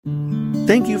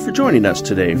Thank you for joining us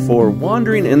today for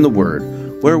Wandering in the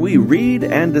Word, where we read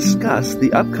and discuss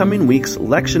the upcoming week's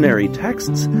lectionary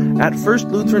texts at First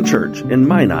Lutheran Church in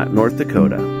Minot, North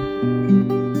Dakota.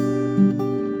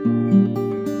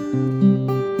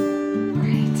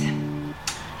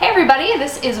 Hey everybody,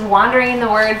 this is Wandering in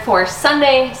the Word for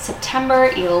Sunday, September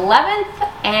 11th,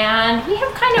 and we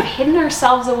have kind of hidden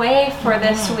ourselves away for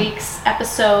this week's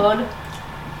episode.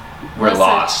 We're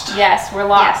lost. Yes, we're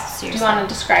lost. Yes, Do you want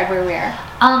to describe where we are?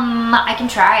 I can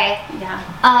try.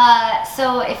 Yeah.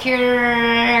 So if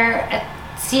you're,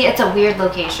 see, it's a weird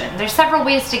location. There's several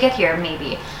ways to get here,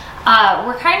 maybe.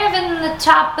 We're kind of in the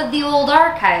top of the old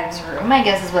archives room, I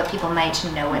guess is what people might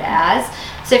know it as.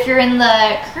 So if you're in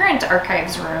the current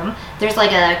archives room, there's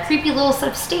like a creepy little set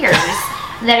of stairs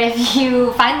that if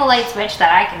you find the light switch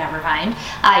that I can never find,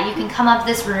 you can come up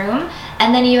this room,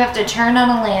 and then you have to turn on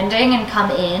a landing and come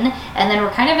in, and then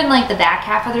we're kind of in like the back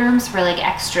half of the room, so we're like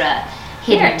extra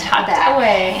hidden tucked back.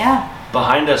 away. Yeah.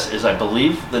 Behind us is, I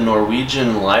believe, the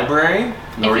Norwegian Library.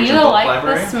 If Norwegian you Book like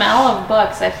Library. the smell of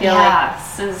books, I feel like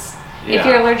this is, if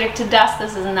you're allergic to dust,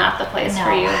 this is not the place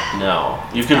for you. No.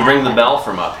 You can ring the bell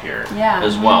from up here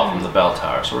as well, from the bell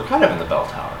tower. So we're kind of in the bell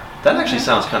tower. That actually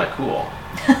sounds kind of cool.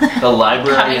 The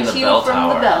library and the bell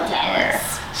tower. The bell tower.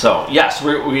 Yes. So, yes,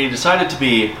 we decided to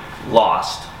be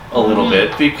lost a little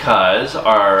bit because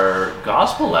our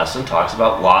gospel lesson talks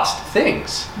about lost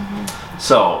things.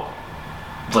 So,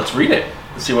 let's read it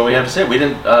and see what we have to say. We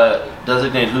didn't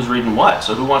designate who's reading what,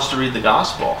 so who wants to read the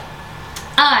gospel?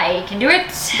 I can do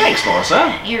it. Thanks,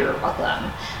 Melissa. You're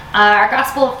welcome. Our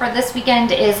gospel for this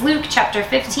weekend is Luke chapter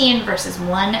 15, verses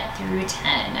 1 through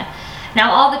 10. Now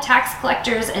all the tax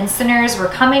collectors and sinners were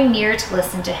coming near to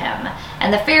listen to him,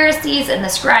 and the Pharisees and the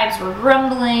scribes were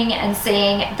grumbling and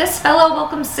saying, "This fellow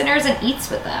welcomes sinners and eats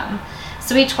with them."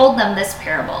 So he told them this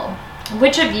parable.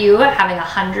 "Which of you, having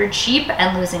 100 sheep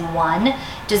and losing one,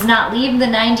 does not leave the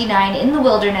 99 in the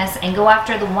wilderness and go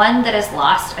after the one that is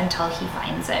lost until he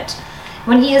finds it?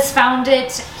 When he has found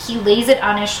it, he lays it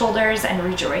on his shoulders and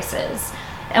rejoices.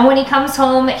 And when he comes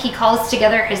home, he calls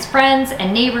together his friends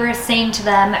and neighbors, saying to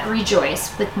them,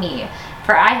 'Rejoice with me,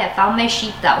 for I have found my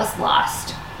sheep that was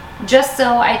lost.' Just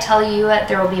so, I tell you,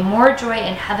 there will be more joy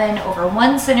in heaven over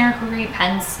one sinner who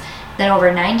repents than over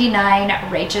 99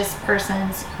 righteous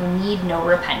persons who need no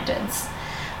repentance.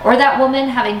 Or that woman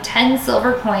having 10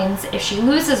 silver coins, if she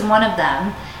loses one of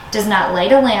them, does not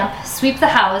light a lamp, sweep the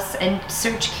house, and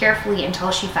search carefully until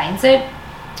she finds it?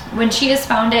 When she has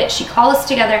found it, she calls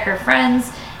together her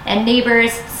friends and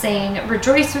neighbors, saying,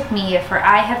 'Rejoice with me, for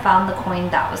I have found the coin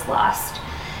that was lost.'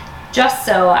 Just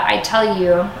so, I tell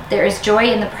you, there is joy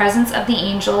in the presence of the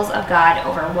angels of God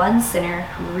over one sinner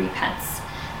who repents."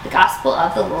 The Gospel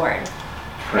of the Lord.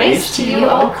 Praise to you,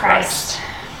 O Christ.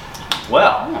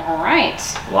 Well, All right.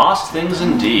 lost things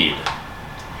indeed.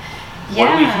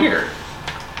 What do we hear?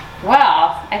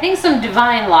 Well, I think some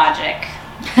divine logic,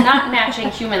 not matching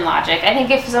human logic. I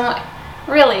think if someone,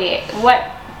 really,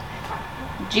 what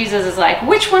Jesus is like,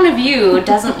 which one of you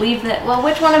doesn't leave the, well,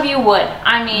 which one of you would?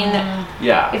 I mean,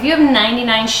 if you have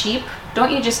 99 sheep,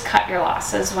 don't you just cut your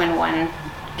losses when one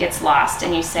gets lost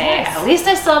and you say, at least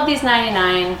I still have these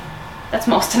 99. That's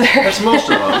most of their. That's most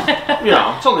of them.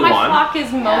 It's only My one. flock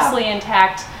is mostly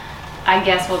intact. I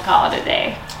guess we'll call it a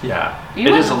day. Yeah, You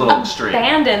it is a wouldn't little extreme.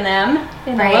 abandon them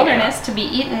in the Right. wilderness to be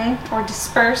eaten or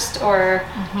dispersed or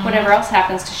whatever else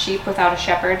happens to sheep without a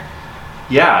shepherd.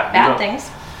 Yeah. Bad things.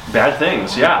 Bad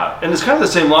things, yeah. And it's kind of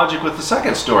the same logic with the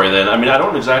second story then. I mean, I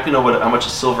don't exactly know how much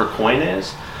a silver coin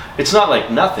is. It's not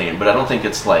like nothing, but I don't think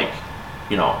it's like,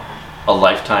 a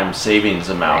lifetime savings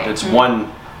amount. Right. It's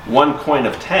one coin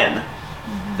of 10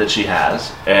 that she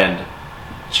has, and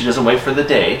she doesn't wait for the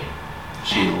day.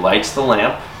 She lights the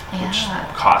lamp, which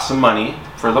costs some money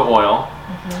for the oil,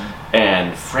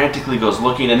 and frantically goes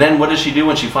looking. And then what does she do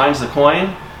when she finds the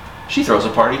coin? She throws a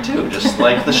party too, just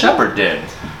like the shepherd did.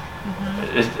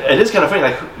 It is kind of funny,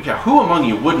 like, who among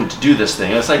you wouldn't do this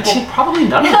thing? And it's like, well, probably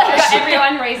none of us.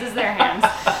 Everyone raises their hands.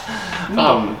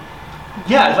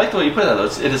 I like the way you put that, though.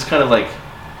 It is kind of like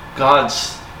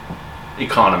God's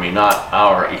economy, not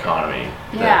our economy,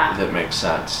 that makes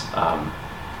sense.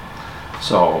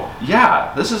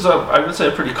 This is I would say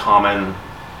a pretty common,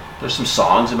 there's some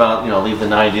songs about, leave the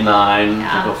 99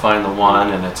 to go find the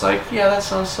one, and it's like, that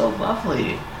sounds so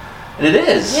lovely. And it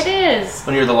is. It is.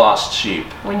 When you're the lost sheep.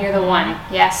 When you're the one.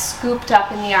 Scooped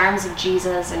up in the arms of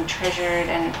Jesus and treasured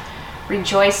and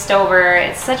rejoiced over.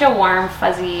 It's such a warm,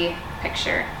 fuzzy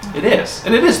picture. It is.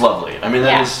 And it is lovely. I mean,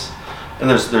 And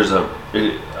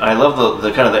I love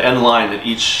the kind of the end line that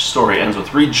each story ends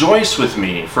with, rejoice with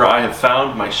me, for I have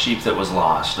found my sheep that was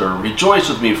lost, or rejoice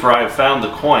with me, for I have found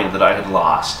the coin that I had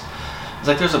lost. It's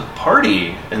like there's a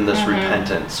party in this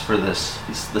repentance for this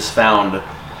found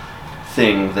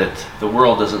thing that the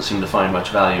world doesn't seem to find much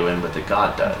value in, but that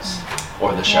God does,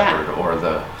 or the shepherd, or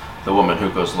the woman who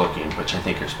goes looking, which I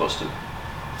think you're supposed to.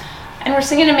 And we're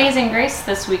singing Amazing Grace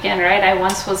this weekend, right? I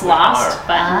once was lost,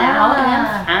 but now I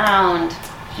am found.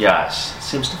 Yes, it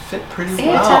seems to fit pretty It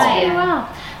does pretty well.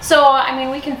 So, I mean,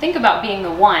 we can think about being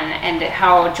the one and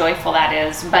how joyful that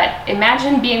is, but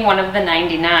imagine being one of the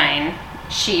 99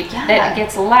 sheep that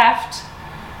gets left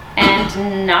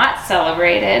and not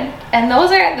celebrated. And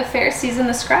those are the Pharisees and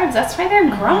the scribes. That's why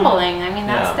they're grumbling. I mean,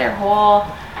 that's their whole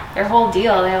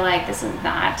deal. They're like, this is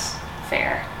not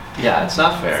fair. Yeah, it's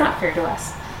not fair. It's not fair to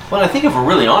us. Well, I think if we're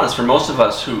really honest, for most of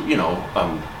us who,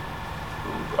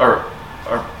 are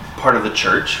part of the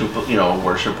church, who,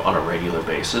 worship on a regular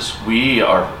basis, we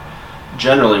are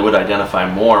generally would identify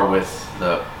more with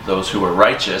those who are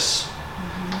righteous.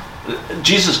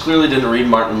 Jesus clearly didn't read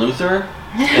Martin Luther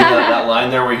in that line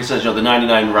there where he says, the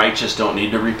 99 righteous don't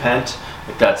need to repent.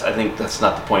 I think that's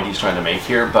not the point he's trying to make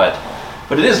here, but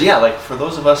it is, like for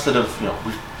those of us that have,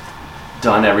 we've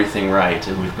done everything right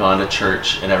and we've gone to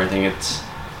church and everything,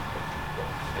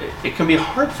 it can be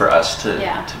hard for us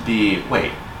to be,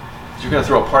 wait, you're going to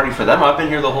throw a party for them? I've been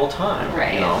here the whole time.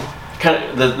 Right.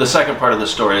 Kind of the second part of the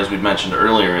story, as we mentioned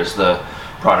earlier, is the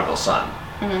prodigal son.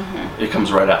 It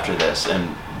comes right after this,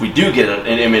 and we do get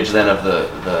an image then of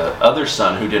the other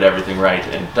son who did everything right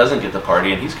and doesn't get the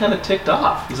party, and he's kind of ticked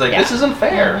off. He's like, this isn't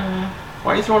fair.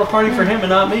 Why are you throwing a party for him and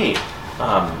not me?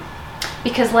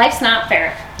 Because life's not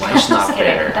fair. Life's not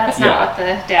fair. That's not what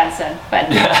the dad said, but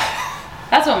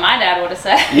that's what my dad would have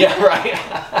said. Yeah, right.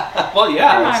 Well,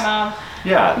 yeah. Or my mom.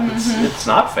 Yeah, it's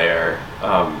not fair.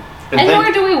 And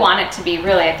nor do we want it to be,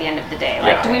 really, at the end of the day.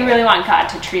 Like, do we really want God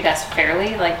to treat us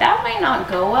fairly? Like, that might not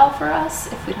go well for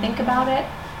us if we think about it.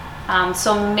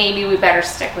 So maybe we better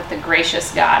stick with the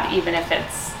gracious God, even if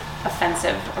it's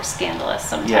offensive or scandalous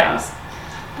sometimes.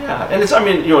 Yeah, and it's,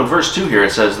 in verse 2 here,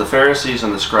 it says, the Pharisees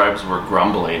and the scribes were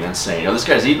grumbling and saying, this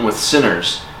guy's eating with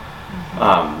sinners,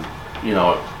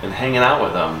 and hanging out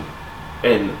with them.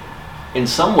 And in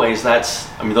some ways,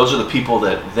 those are the people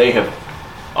that they have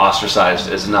ostracized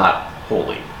as not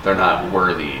holy. They're not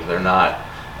worthy. They're not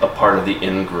a part of the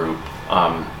in-group.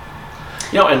 And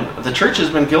the church has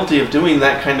been guilty of doing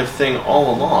that kind of thing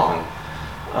all along.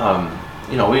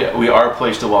 We are a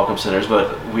place to welcome sinners,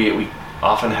 but we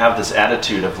often have this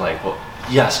attitude of like, well,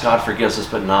 yes, God forgives us,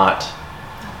 but not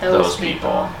those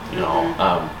people.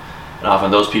 And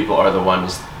often those people are the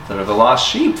ones that are the lost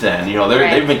sheep then.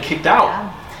 They've been kicked out.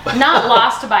 Yeah. Not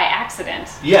lost by accident.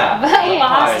 Yeah. But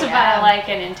lost by like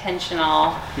an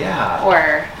intentional. Yeah.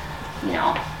 Or,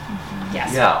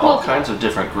 yes. Yeah, all kinds of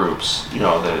different groups.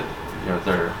 That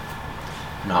they're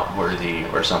not worthy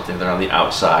or something. They're on the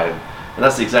outside, and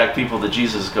that's the exact people that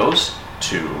Jesus goes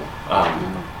to,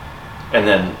 and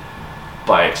then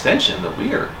by extension that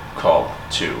we are called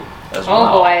to as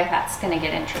well. Oh boy, that's going to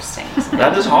get interesting.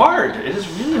 That is hard. It is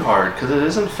really hard because it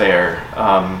isn't fair.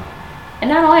 And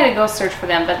not only to go search for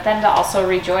them, but then to also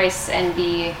rejoice and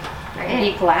be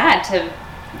glad to,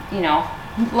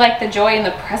 like the joy in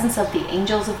the presence of the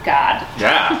angels of God.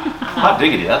 Yeah. Hot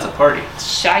diggity, that's a party.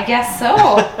 I guess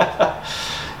so.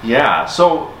 Yeah,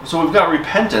 so we've got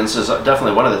repentance is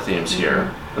definitely one of the themes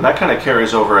here. And that kind of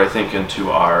carries over, I think,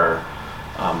 into our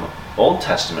Old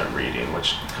Testament reading,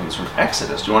 which comes from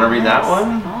Exodus. Do you want to read that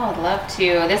one? Oh, I'd love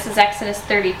to. This is Exodus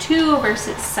 32,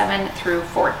 verses 7 through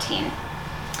 14.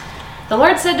 The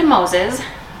Lord said to Moses,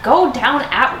 "Go down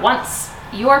at once.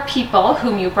 Your people,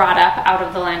 whom you brought up out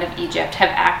of the land of Egypt,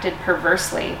 have acted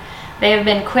perversely. They have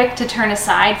been quick to turn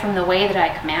aside from the way that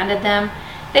I commanded them.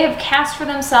 They have cast for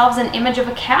themselves an image of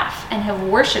a calf and have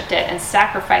worshipped it and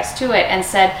sacrificed to it and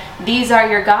said, 'These are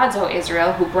your gods, O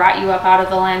Israel, who brought you up out of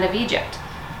the land of Egypt.'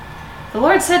 The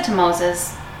Lord said to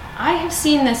Moses, 'I have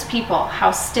seen this people,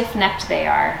 how stiff-necked they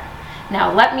are.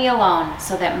 Now let me alone,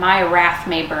 so that my wrath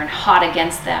may burn hot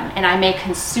against them, and I may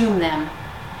consume them.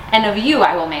 And of you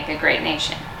I will make a great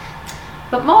nation.'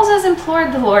 But Moses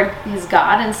implored the Lord his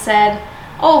God and said,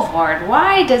 'O Lord,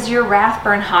 why does your wrath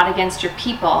burn hot against your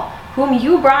people, whom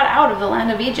you brought out of the land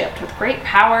of Egypt with great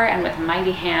power and with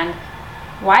mighty hand?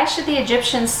 Why should the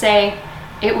Egyptians say,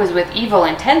 it was with evil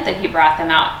intent that he brought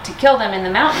them out, to kill them in the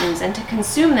mountains and to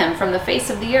consume them from the face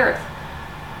of the earth?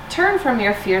 Turn from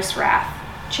your fierce wrath.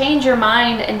 Change your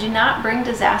mind and do not bring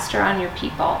disaster on your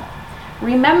people.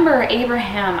 Remember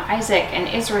Abraham, Isaac, and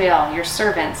Israel, your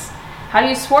servants, how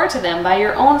you swore to them by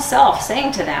your own self,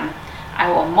 saying to them,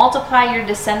 I will multiply your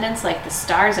descendants like the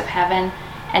stars of heaven,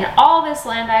 and all this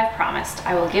land I have promised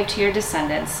I will give to your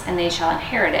descendants, and they shall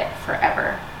inherit it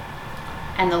forever.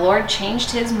 And the Lord changed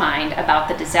his mind about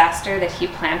the disaster that he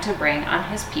planned to bring on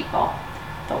his people.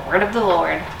 The word of the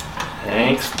Lord.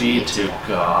 Thanks be to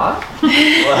God.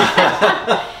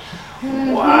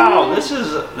 Wow, this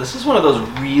is one of those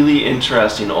really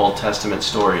interesting Old Testament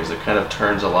stories that kind of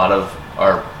turns a lot of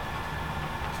our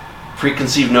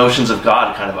preconceived notions of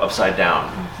God kind of upside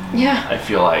down. Yeah. I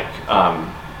feel like. I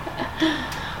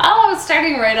was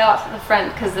starting right off the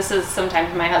front, because this is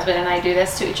sometimes my husband and I do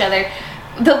this to each other.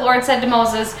 The Lord said to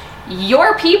Moses,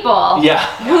 your people,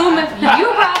 whom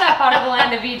you brought up out of the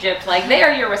land of Egypt, like they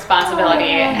are your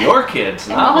responsibility. Your kids,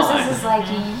 and not Moses mine. is like,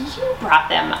 you brought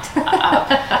them up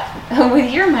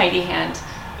with your mighty hand.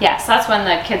 Yes, that's when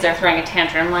the kids are throwing a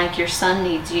tantrum, like your son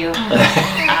needs you.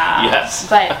 Yes.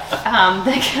 But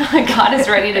God is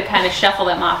ready to kind of shuffle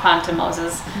them off onto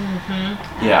Moses.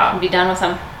 Yeah. And be done with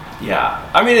them. Yeah.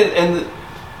 I mean, and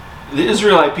the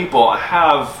Israelite people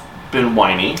have been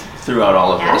whiny throughout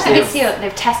all of this.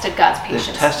 They've tested God's patience.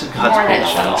 They've tested God's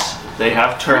patience. They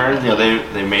have turned,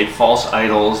 they made false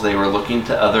idols. They were looking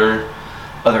to other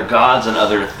gods and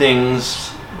other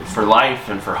things for life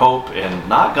and for hope, and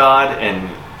not God. And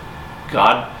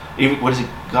God, what does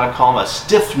God call them? A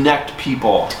stiff-necked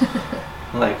people.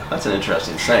 Like, that's an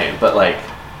interesting saying, but like,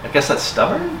 I guess that's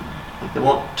stubborn. Like, they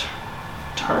won't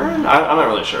turn. I'm not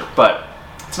really sure, but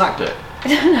it's not good.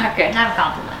 Not good. Not a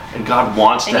compliment. And God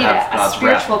wants to have God's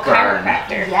wrath spiritual burn.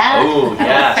 chiropractor. Yeah. Oh,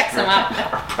 yes. Fix them up.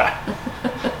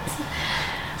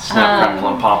 Snap, crackle,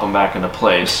 and pop them back into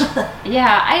place.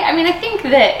 Yeah, I mean, I think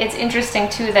that it's interesting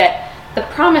too that the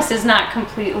promise is not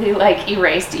completely like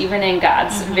erased, even in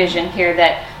God's vision here.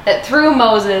 That through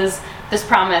Moses, this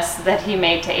promise that he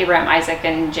made to Abraham, Isaac,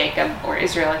 and Jacob, or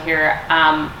Israel here,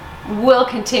 will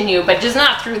continue, but just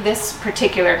not through this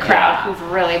particular crowd who've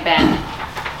really been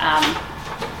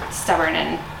stubborn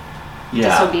and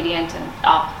disobedient and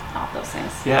all those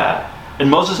things. Yeah, and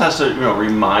Moses has to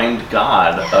remind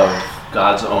God of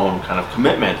God's own kind of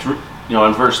commitment.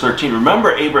 In verse 13,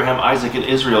 remember Abraham, Isaac, and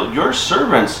Israel, your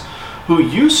servants, who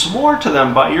you swore to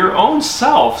them by your own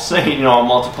self, saying, I'll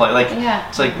multiply.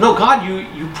 It's like, no, God,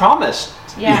 you promised.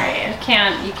 Yeah, you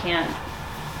can't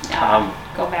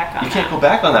go back on. You can't go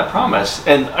back on that promise.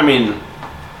 And I mean,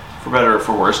 for better or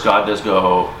for worse, God does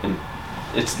go, and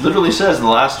it literally says in the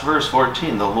last verse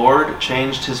 14, the Lord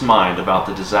changed his mind about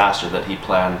the disaster that he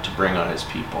planned to bring on his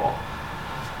people.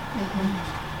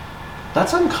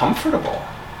 That's uncomfortable.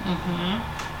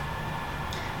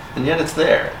 And yet it's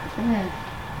there. And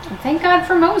thank God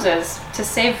for Moses to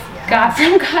save God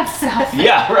from God's self.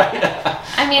 Yeah, right.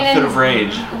 I mean, a bit of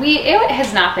rage. It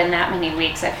has not been that many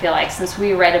weeks, I feel like, since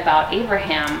we read about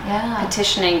Abraham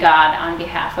petitioning God on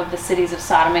behalf of the cities of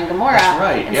Sodom and Gomorrah. That's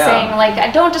right, and saying,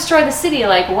 like, don't destroy the city.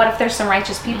 Like, what if there's some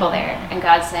righteous people there? And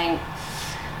God's saying,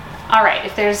 all right,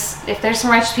 if there's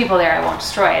some righteous people there, I won't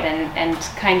destroy it. And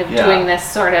kind of doing this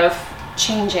sort of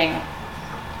changing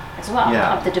as well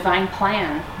of the divine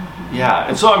plan. Yeah,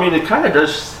 and so I mean, it kind of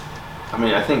does. I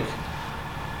mean, I think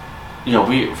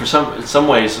we in some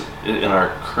ways in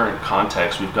our current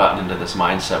context, we've gotten into this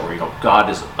mindset where God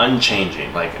is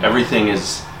unchanging, like everything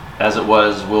is as it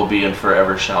was, will be, and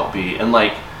forever shall be, and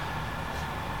like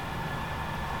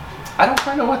I don't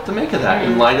quite know what to make of that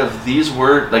in light of these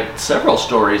like several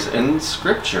stories in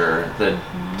Scripture that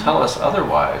tell us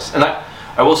otherwise. And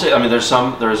I will say, I mean,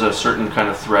 there's a certain kind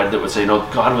of thread that would say, no,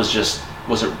 God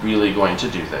wasn't really going to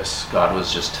do this. God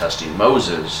was just testing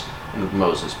Moses, and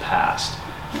Moses passed.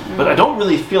 But I don't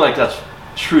really feel like that's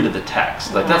true to the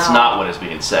text. Like, that's not what is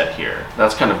being said here.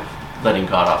 That's kind of letting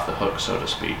God off the hook, so to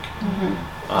speak.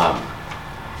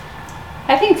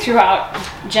 I think throughout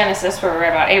Genesis, where we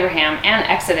read about Abraham, and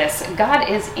Exodus, God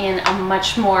is in a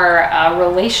much more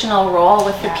relational role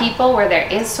with the people, where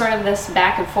there is sort of this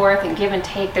back and forth and give and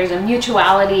take. There's a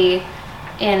mutuality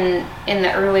in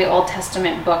the early Old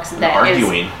Testament books that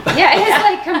arguing. It is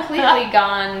like completely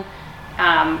gone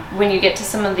when you get to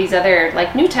some of these other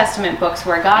like New Testament books,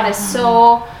 where God is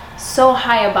so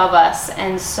high above us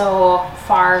and so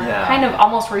far kind of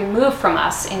almost removed from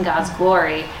us in God's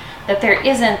glory, that there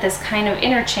isn't this kind of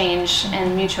interchange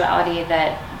and mutuality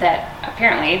that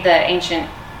apparently the ancient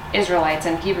Israelites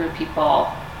and Hebrew people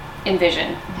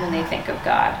envision when they think of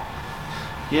God.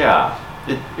 Yeah,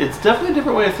 it's definitely a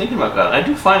different way of thinking about God. I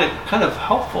do find it kind of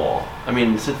helpful. I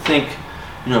mean, to think,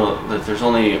 that there's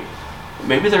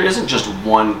maybe there isn't just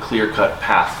one clear-cut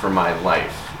path for my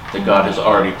life that God has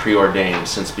already preordained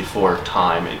since before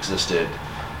time existed.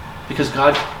 Because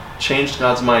God changed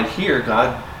God's mind here.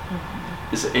 God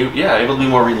is able to be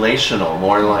more relational,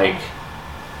 more like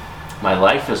my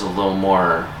life is a little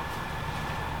more,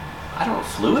 I don't know,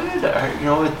 fluid,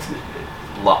 or, it's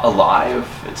alive.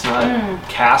 It's not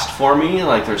cast for me.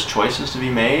 Like, there's choices to be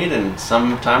made, and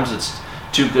sometimes it's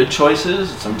two good choices,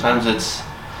 sometimes it's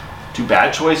two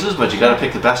bad choices, but you got to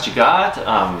pick the best you got.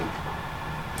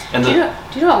 And do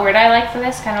you know what word I like for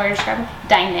this? Kind of what you're describing?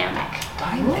 Dynamic. It's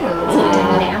a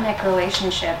dynamic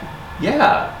relationship.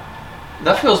 Yeah,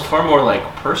 that feels far more like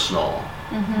personal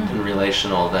and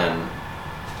relational than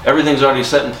everything's already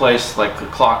set in place, like the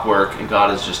clockwork, and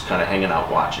God is just kind of hanging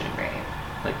out watching. Right.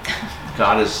 Like,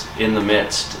 God is in the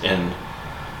midst and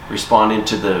responding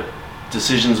to the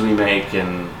decisions we make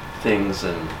and things,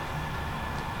 and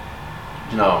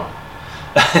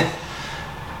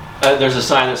there's a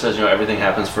sign that says, everything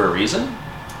happens for a reason,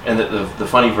 and the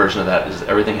funny version of that is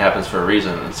everything happens for a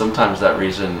reason, and sometimes that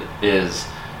reason is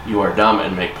you are dumb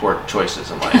and make poor choices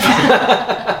in life.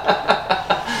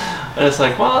 And it's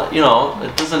like, well,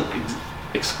 it doesn't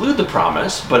exclude the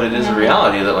promise, but it is a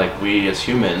reality that, like, we as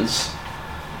humans,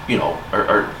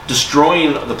 are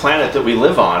destroying the planet that we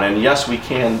live on, and yes, we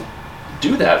can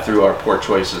do that through our poor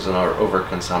choices and our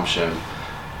overconsumption.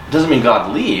 It doesn't mean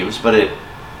God leaves, but it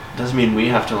doesn't mean we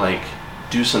have to, like,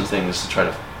 do some things to try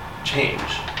to change,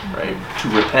 right? To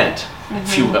repent,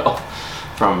 if you will,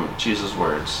 from Jesus'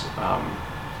 words.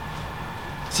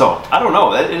 So, I don't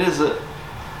know. It is,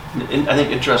 I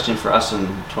think, interesting for us in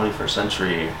 21st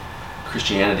century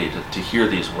Christianity to hear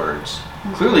these words.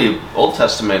 Clearly, Old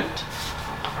Testament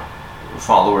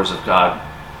followers of God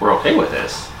were okay with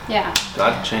this. Yeah.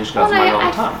 God changed God's mind all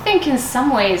the time. I think in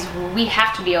some ways we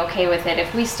have to be okay with it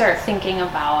if we start thinking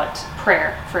about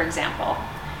prayer, for example.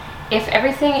 If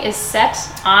everything is set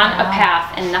on a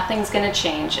path and nothing's going to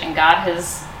change, and God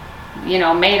has,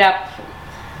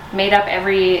 made up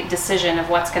every decision of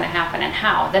what's going to happen and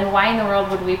how, then why in the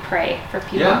world would we pray for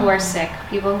people who are sick,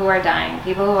 people who are dying,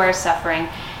 people who are suffering?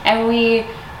 And we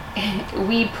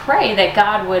pray that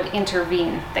God would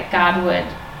intervene, that God would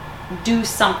do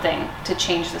something to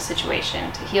change the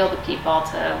situation, to heal the people,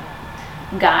 to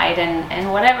guide and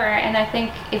whatever. And I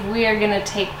think if we are going to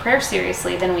take prayer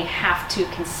seriously, then we have to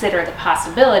consider the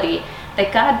possibility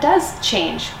that God does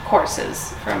change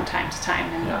courses from time to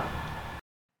time.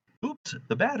 Oops,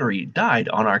 the battery died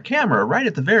on our camera right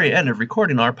at the very end of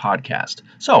recording our podcast.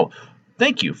 So,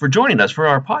 thank you for joining us for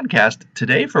our podcast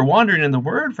today for Wandering in the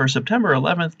Word for September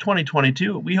 11th,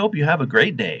 2022. We hope you have a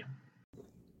great day.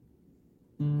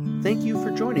 Thank you for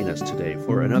joining us today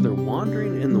for another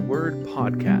Wandering in the Word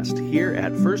podcast here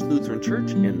at First Lutheran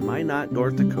Church in Minot,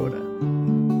 North Dakota.